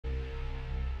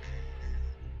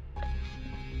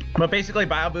But basically,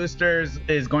 Bio Boosters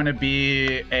is going to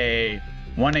be a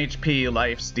 1 HP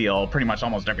life steal pretty much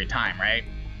almost every time, right?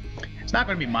 It's not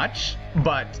going to be much,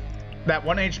 but that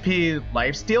 1 HP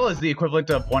life steal is the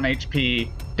equivalent of 1 HP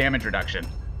damage reduction,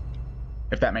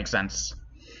 if that makes sense.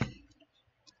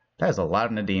 That is a lot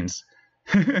of Nadines.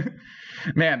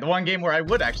 Man, the one game where I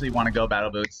would actually want to go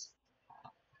Battle Boots.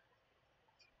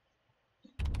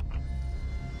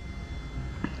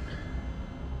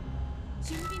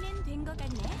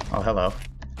 Oh, hello.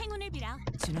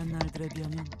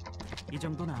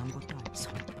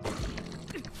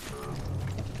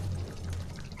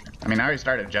 I mean, I already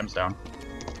started Gemstone.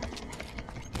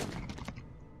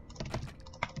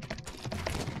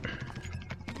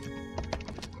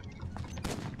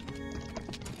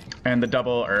 And the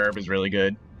double herb is really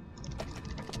good.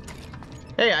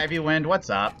 Hey, Ivy Wind, what's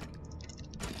up?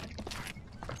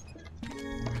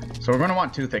 So we're going to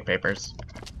want 2 thick papers.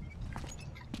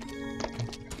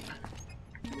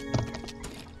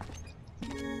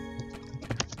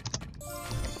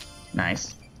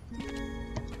 Nice.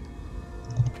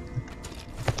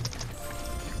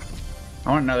 I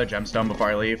want another gemstone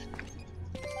before I leave.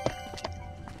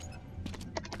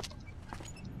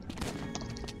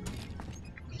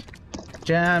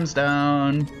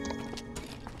 Gemstone.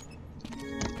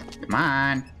 Come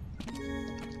on.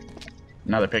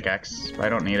 Another pickaxe, but I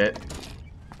don't need it.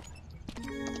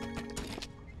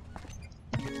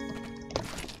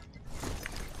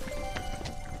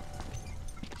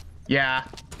 Yeah,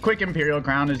 quick Imperial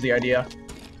Crown is the idea.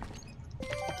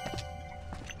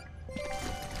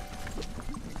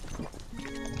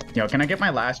 Yo, can I get my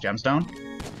last gemstone?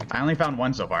 I only found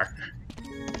 1 so far.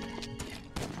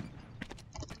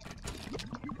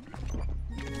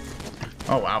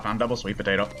 Oh wow, found double sweet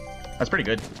potato. That's pretty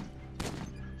good.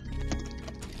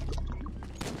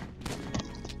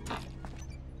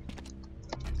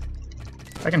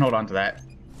 I can hold on to that.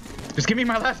 Just give me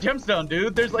my last gemstone,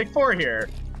 dude. There's like 4 here.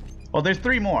 Well, there's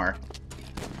 3 more.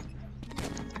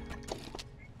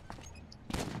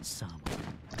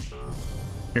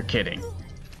 You're kidding.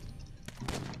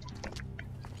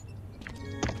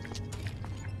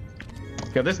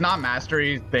 Yo, this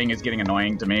non-mastery thing is getting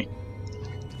annoying to me.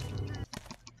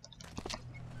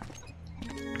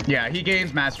 Yeah, he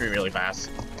gains mastery really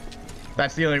fast.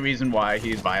 That's the only reason why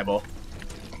he's viable.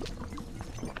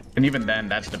 And even then,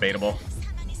 that's debatable.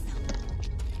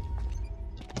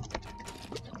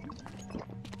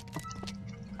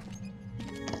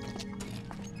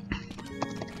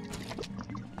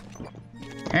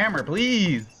 Hammer,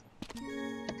 please!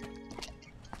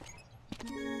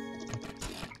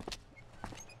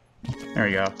 There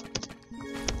we go.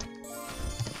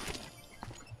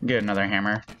 Get another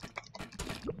hammer.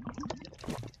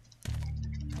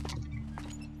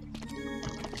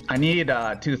 I need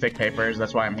 2 thick papers,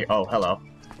 that's why I'm here. Oh, hello.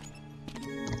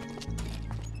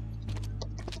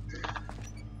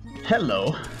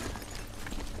 Hello.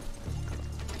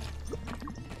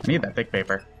 I need that thick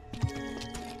paper.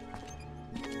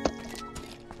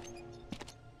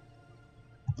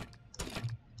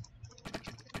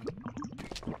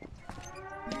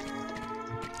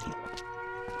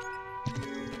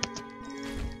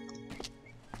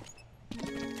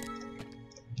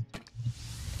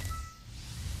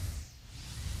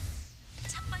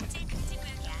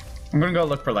 I'm gonna go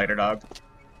look for Lighter Dog.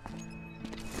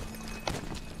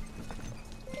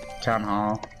 Town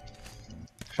Hall.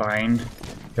 Find.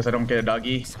 Guess I don't get a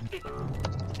doggy.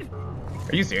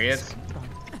 Are you serious?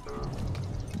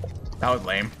 That was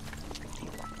lame.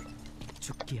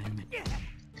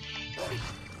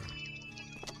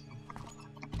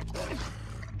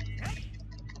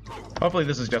 Hopefully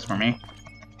this is just for me.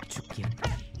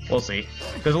 We'll see.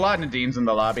 There's a lot of Nadines in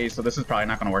the lobby, so this is probably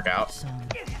not gonna work out.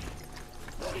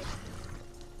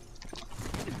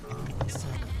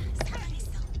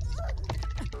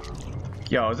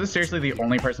 Yo, is this seriously the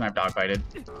only person I've dogfighted?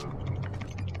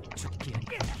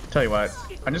 Tell you what,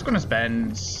 I'm just gonna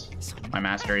spend my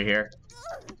mastery here.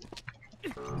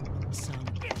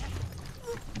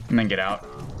 And then get out.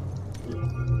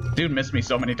 Dude missed me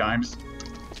so many times.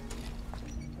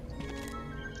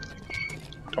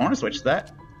 Do I want to switch to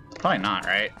that? Probably not,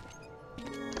 right?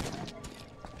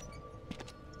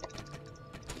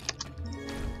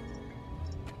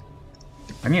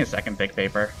 I need a second thick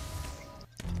paper.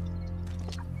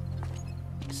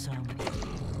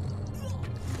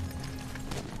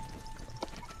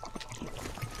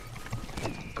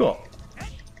 Cool.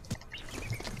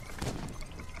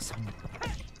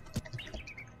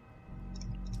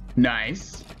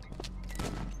 Nice.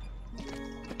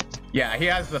 Yeah, he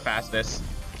has the fastest.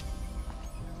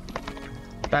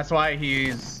 That's why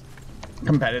he's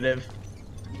competitive.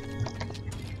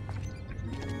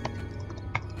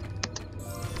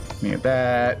 Need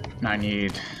that. I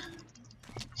need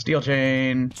steel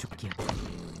chain.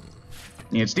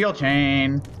 Need steel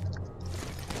chain.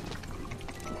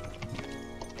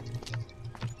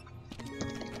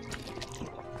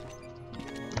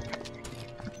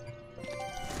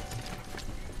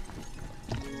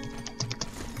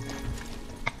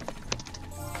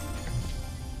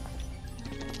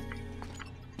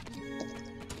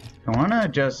 I wanna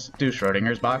just do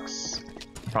Schrodinger's box.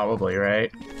 Probably,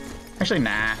 right? Actually,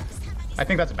 nah. I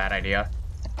think that's a bad idea.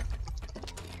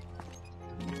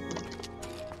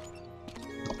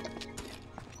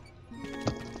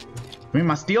 Give me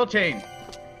my steel chain.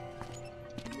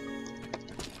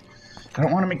 I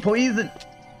don't want to make poison.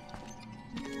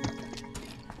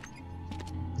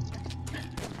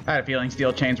 I had a feeling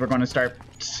steel chains were going to start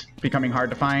becoming hard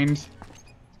to find.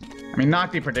 I mean,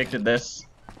 Nocti predicted this.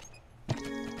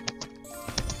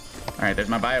 Alright, there's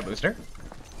my bio booster.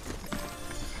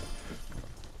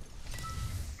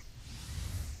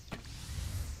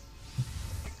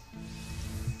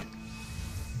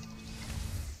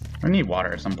 I need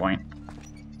water at some point.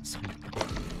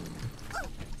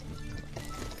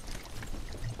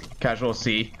 Casual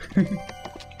C.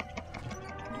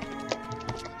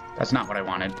 That's not what I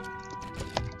wanted.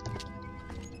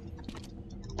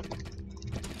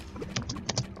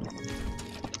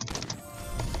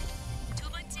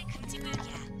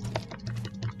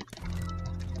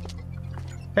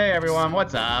 Hey everyone,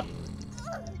 what's up?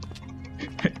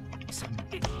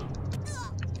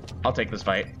 I'll take this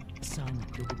fight.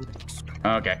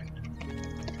 Okay.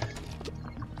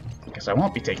 Guess I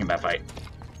won't be taking that fight.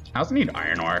 I also need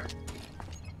iron ore.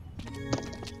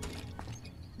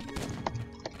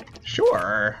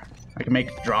 Sure. I can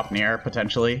make drop near,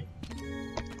 potentially.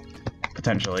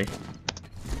 Potentially.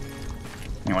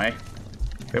 Anyway,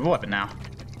 we have a weapon now.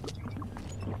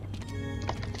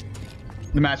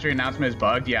 The mastery announcement is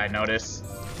bugged. Yeah, I noticed.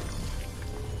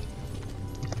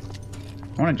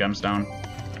 I want a gemstone.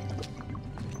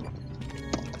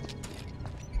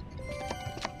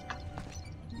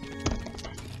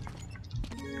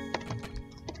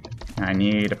 I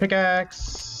need a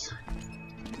pickaxe.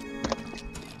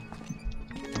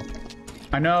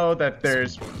 I know that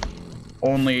there's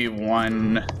only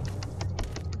one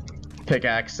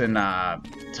pickaxe in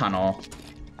tunnel.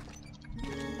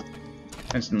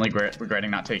 Instantly regretting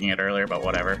not taking it earlier, but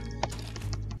whatever.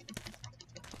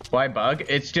 Why bug?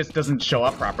 It just doesn't show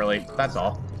up properly. That's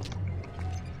all.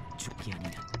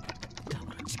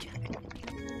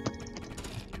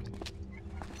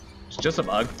 It's just a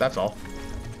bug. That's all.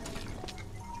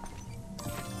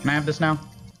 Can I have this now?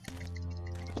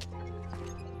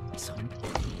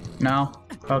 No?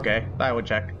 Okay, I would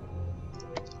check.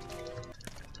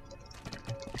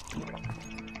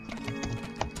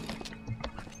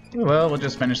 Well, we'll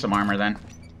just finish some armor then.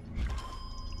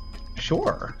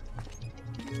 Sure.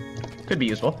 Could be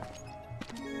useful.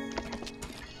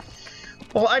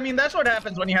 Well, I mean, that's what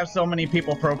happens when you have so many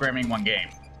people programming one game.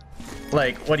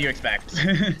 Like, what do you expect?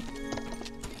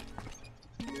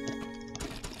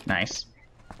 Nice.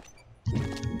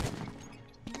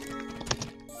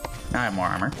 Now I have more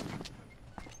armor.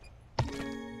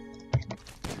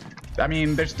 I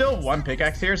mean, there's still one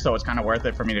pickaxe here, so it's kind of worth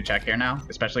it for me to check here now,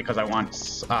 especially because I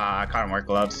want cotton work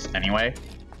gloves anyway.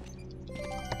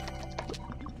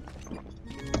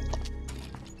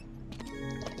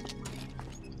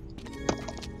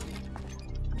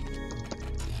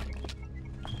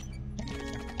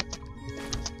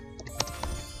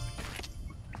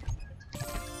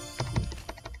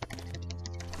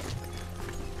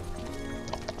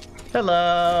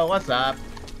 Hello, what's up?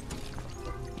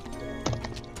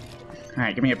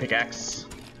 Alright, give me a pickaxe.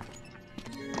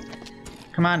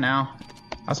 Come on now.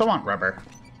 I also want rubber.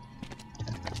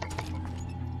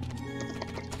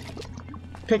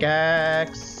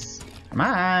 Pickaxe! Come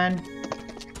on!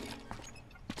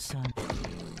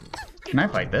 Can I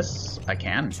fight this? I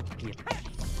can.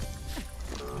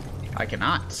 I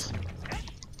cannot.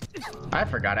 I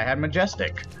forgot I had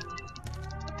Majestic.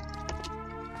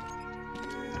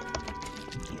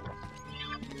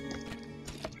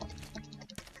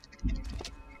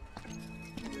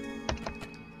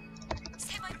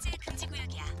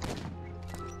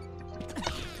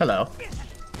 Hello.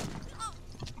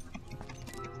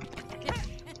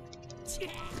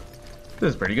 This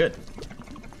is pretty good.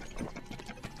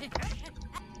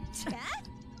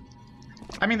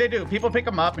 I mean, they do. People pick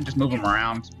them up and just move them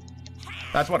around.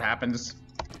 That's what happens.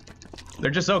 They're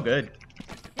just so good.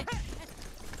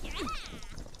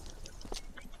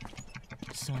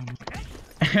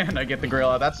 And I get the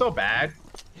gorilla. That's so bad.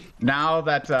 Now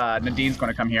that Nadine's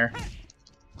going to come here.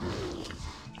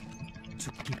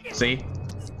 See?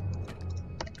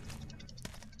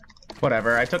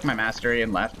 Whatever, I took my mastery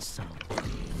and left.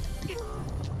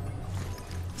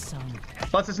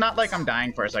 Plus, it's not like I'm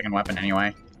dying for a second weapon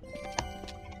anyway.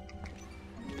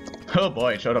 Oh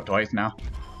boy, it showed up twice now.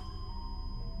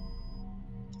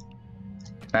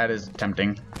 That is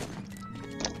tempting.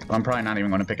 Well, I'm probably not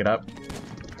even going to pick it up.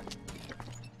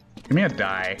 Give me a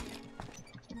die.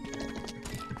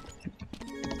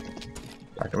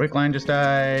 Dr. Wickline just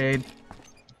died.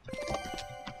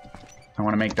 I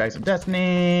want to make Dice of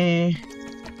Destiny.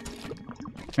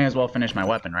 May as well finish my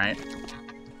weapon, right?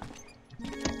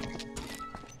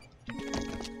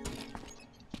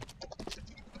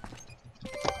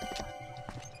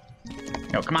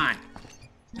 Yo, come on.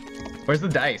 Where's the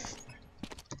dice?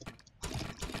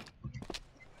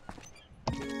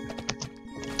 I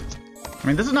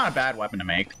mean, this is not a bad weapon to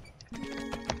make.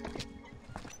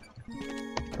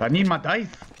 But I need my dice.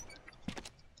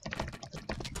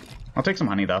 I'll take some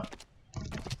honey, though.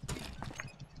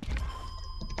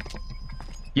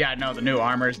 Yeah, no, the new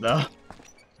armors, though.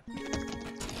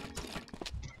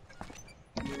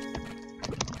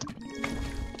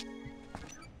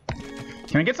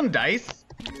 Can I get some dice?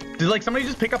 Did, like, somebody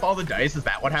just pick up all the dice? Is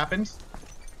that what happens?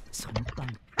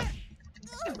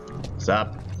 What's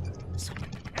up?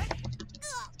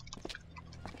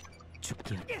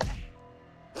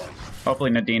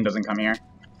 Hopefully Nadine doesn't come here.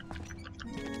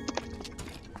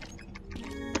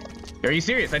 Are you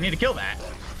serious? I need to kill that.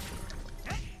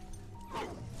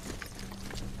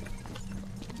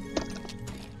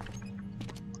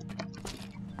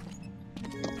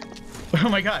 Oh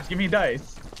my gosh, give me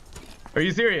dice. Are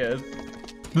you serious?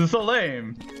 This is so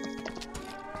lame.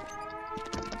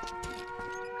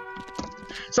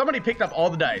 Somebody picked up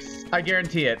all the dice. I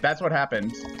guarantee it. That's what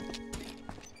happened.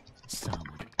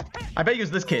 I bet it was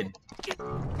this kid.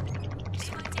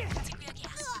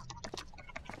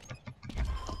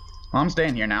 Well, I'm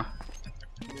staying here now.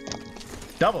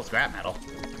 Double scrap metal.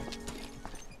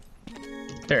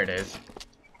 There it is.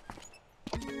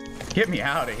 Get me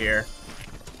out of here.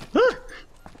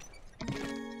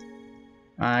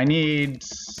 I need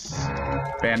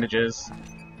bandages.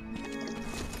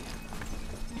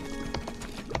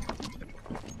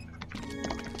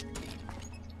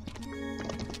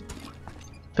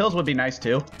 Pills would be nice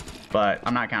too, but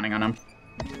I'm not counting on them.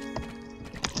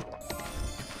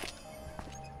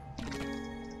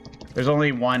 There's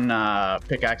only one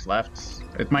pickaxe left.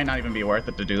 It might not even be worth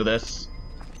it to do this.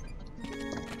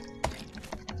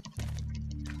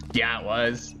 Yeah, it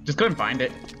was. Just couldn't find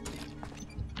it.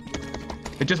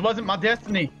 It just wasn't my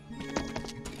destiny.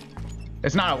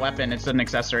 It's not a weapon, it's an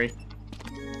accessory.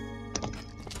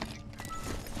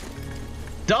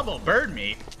 Double bird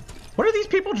meat? What are these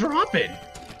people dropping?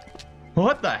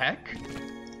 What the heck?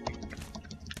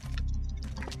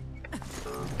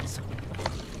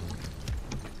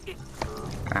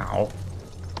 Ow.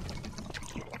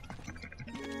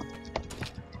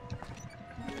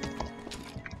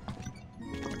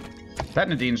 Is that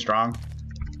Nadine strong?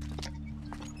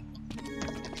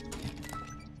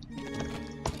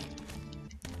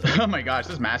 Oh my gosh,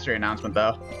 this mastery announcement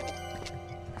though.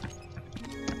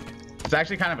 It's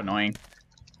actually kind of annoying.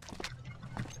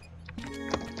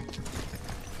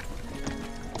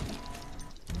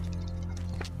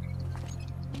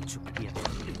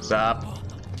 What's up?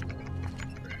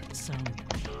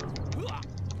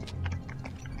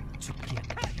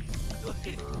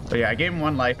 So yeah, I gave him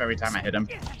 1 life every time I hit him.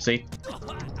 See?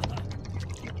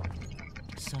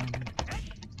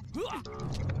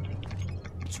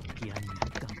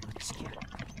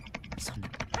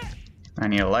 I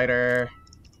need a lighter.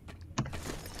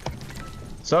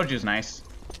 Soju's nice.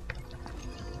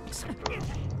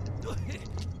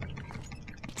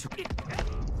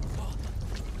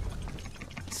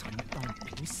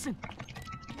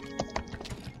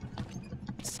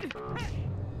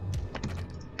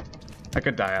 I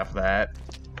could die off that.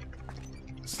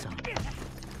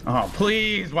 Oh,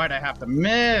 please, why'd I have to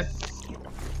miss?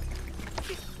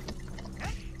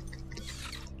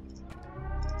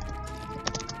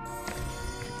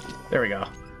 There we go.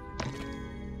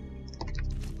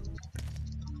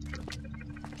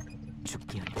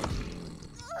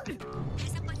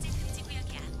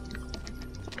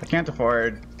 I can't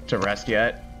afford to rest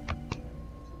yet.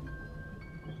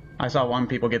 I saw 1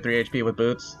 people get 3 HP with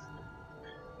boots.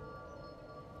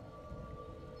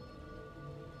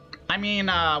 I mean,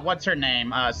 what's her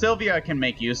name? Sylvia can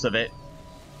make use of it.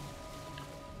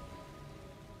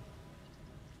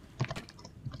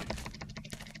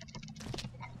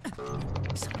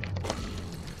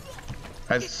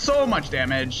 Has so much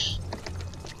damage.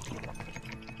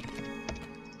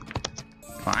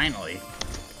 Finally.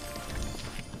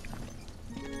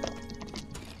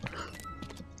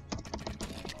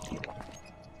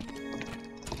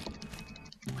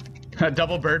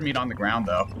 Double bird meat on the ground,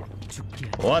 though.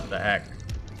 What the heck?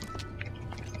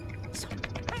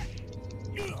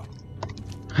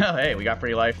 Oh, hey, we got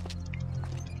free life.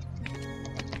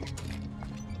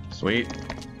 Sweet.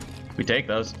 We take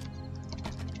those.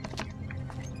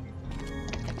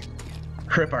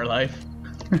 Rip our life.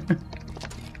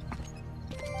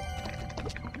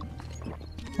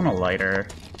 I want a lighter.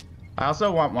 I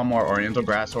also want one more Oriental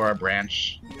Grass or a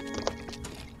branch.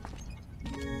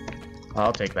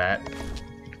 I'll take that.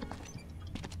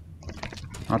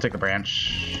 I'll take the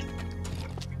branch.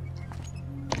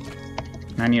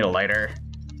 I need a lighter.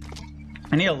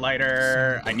 I need a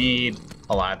lighter. I need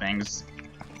a lot of things.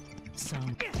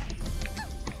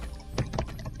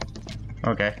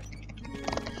 Okay.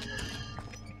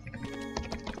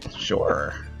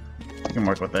 Sure. We can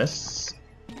work with this.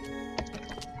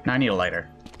 Now I need a lighter.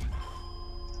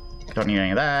 Don't need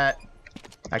any of that.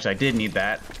 Actually, I did need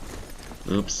that.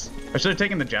 Oops. I should have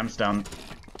taken the gemstone.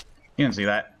 You didn't see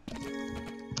that.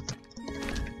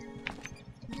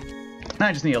 Now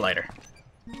I just need a lighter.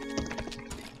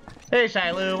 Hey,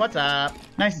 Shilu, what's up?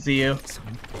 Nice to see you.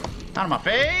 Out of my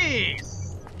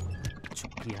face!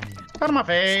 Out of my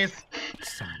face!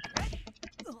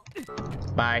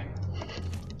 Bye.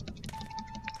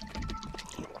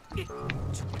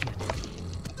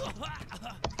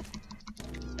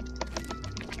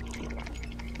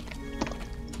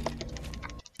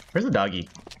 Where's the doggy?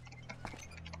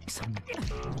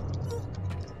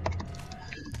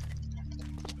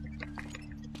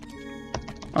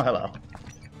 Oh, hello.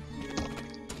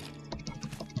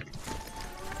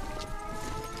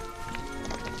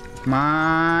 Come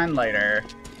on, lighter.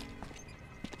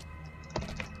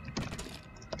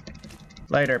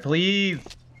 Lighter, please.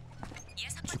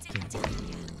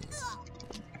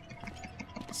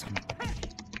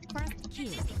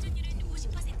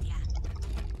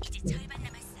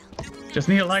 Just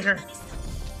need a lighter.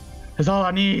 That's all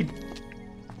I need.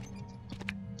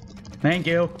 Thank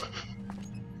you.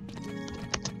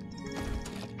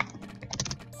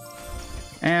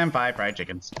 And 5 fried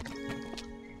chickens.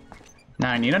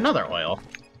 Now I need another oil.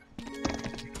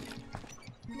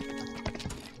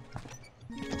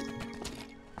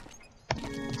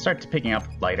 Start picking up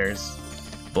lighters.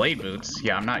 Blade boots.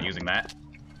 Yeah, I'm not using that.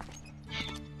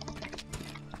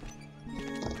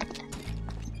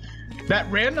 That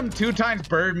random 2 times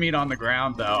bird meat on the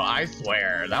ground, though, I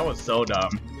swear, that was so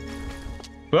dumb.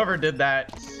 Whoever did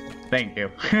that, thank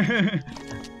you.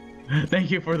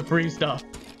 Thank you for the free stuff.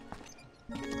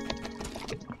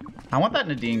 I want that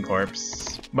Nadine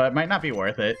corpse, but it might not be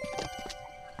worth it.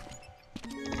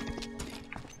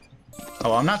 Oh,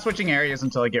 well, I'm not switching areas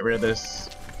until I get rid of this.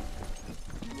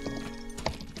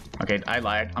 Okay, I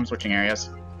lied. I'm switching areas.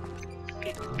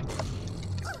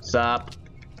 Sup?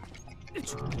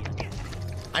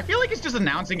 I feel like it's just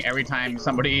announcing every time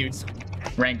somebody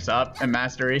ranks up in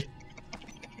Mastery.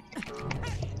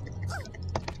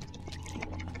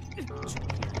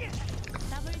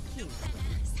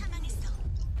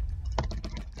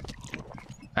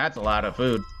 That's a lot of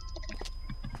food.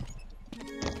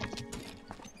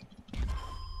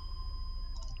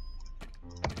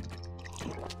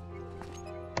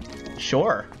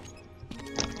 Sure.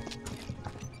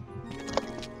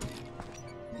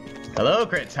 Hello,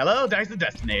 crits. Hello, Dice of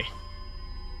Destiny.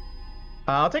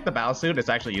 I'll take the battle suit. It's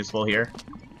actually useful here.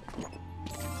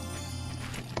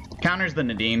 Counters the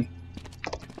Nadine.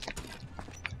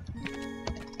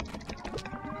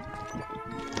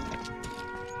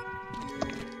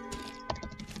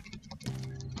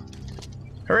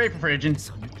 Hooray for Phrygian.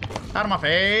 Out of my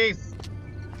face!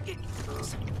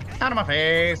 Out of my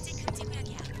face!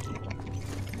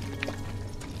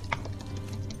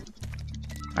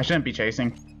 I shouldn't be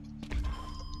chasing.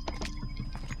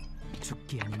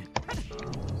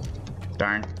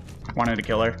 Darn. Wanted to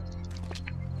kill her.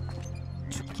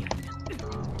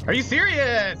 Are you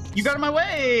serious? You got in my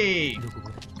way!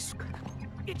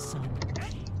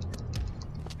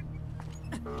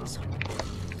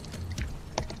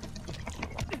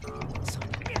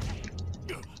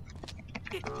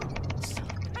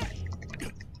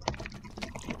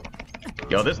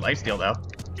 Yo, this lifesteal though.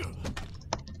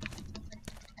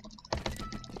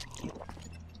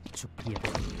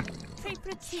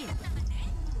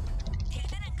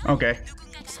 Okay.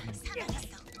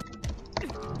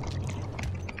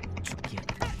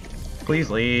 Please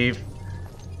leave.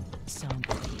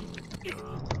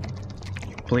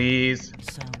 Please.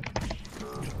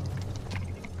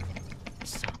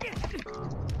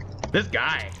 This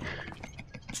guy.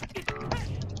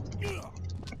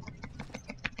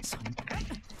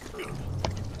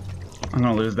 I'm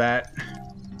gonna lose that.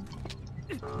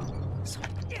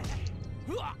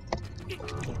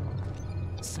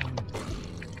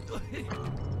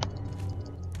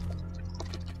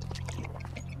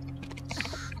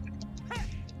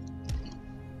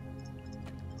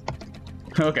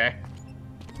 Okay.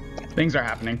 Things are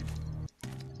happening.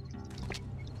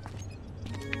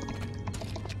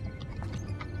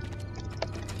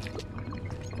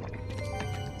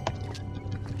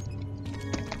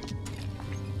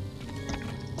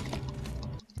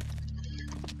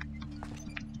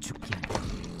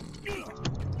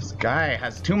 This guy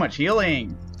has too much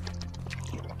healing.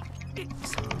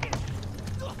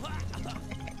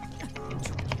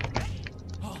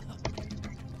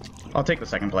 I'll take the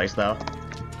second place though.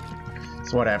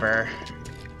 It's whatever.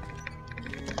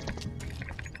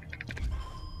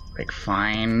 Like,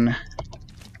 fine. I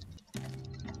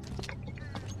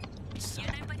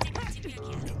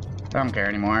don't care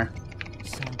anymore.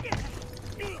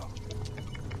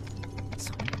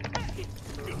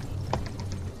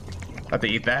 Have to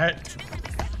eat that.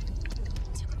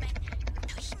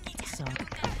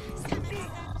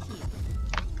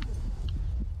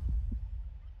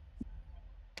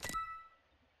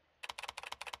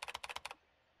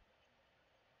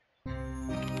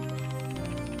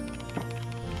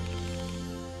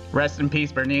 Rest in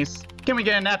peace, Bernice. Can we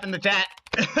get an F in the chat?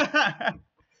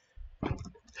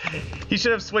 He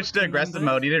should have switched to aggressive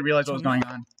mode. He didn't realize what was going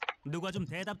on. 누가 좀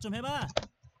대답 좀 해봐.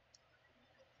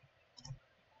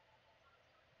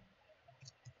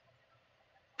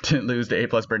 Didn't lose to A+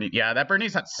 Bernice. Yeah, that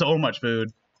Bernice had so much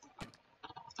food.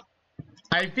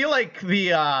 I feel like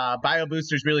the bio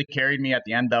boosters really carried me at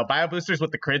the end, though. Bio boosters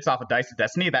with the crits off of Dice of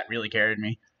Destiny, that really carried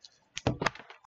me.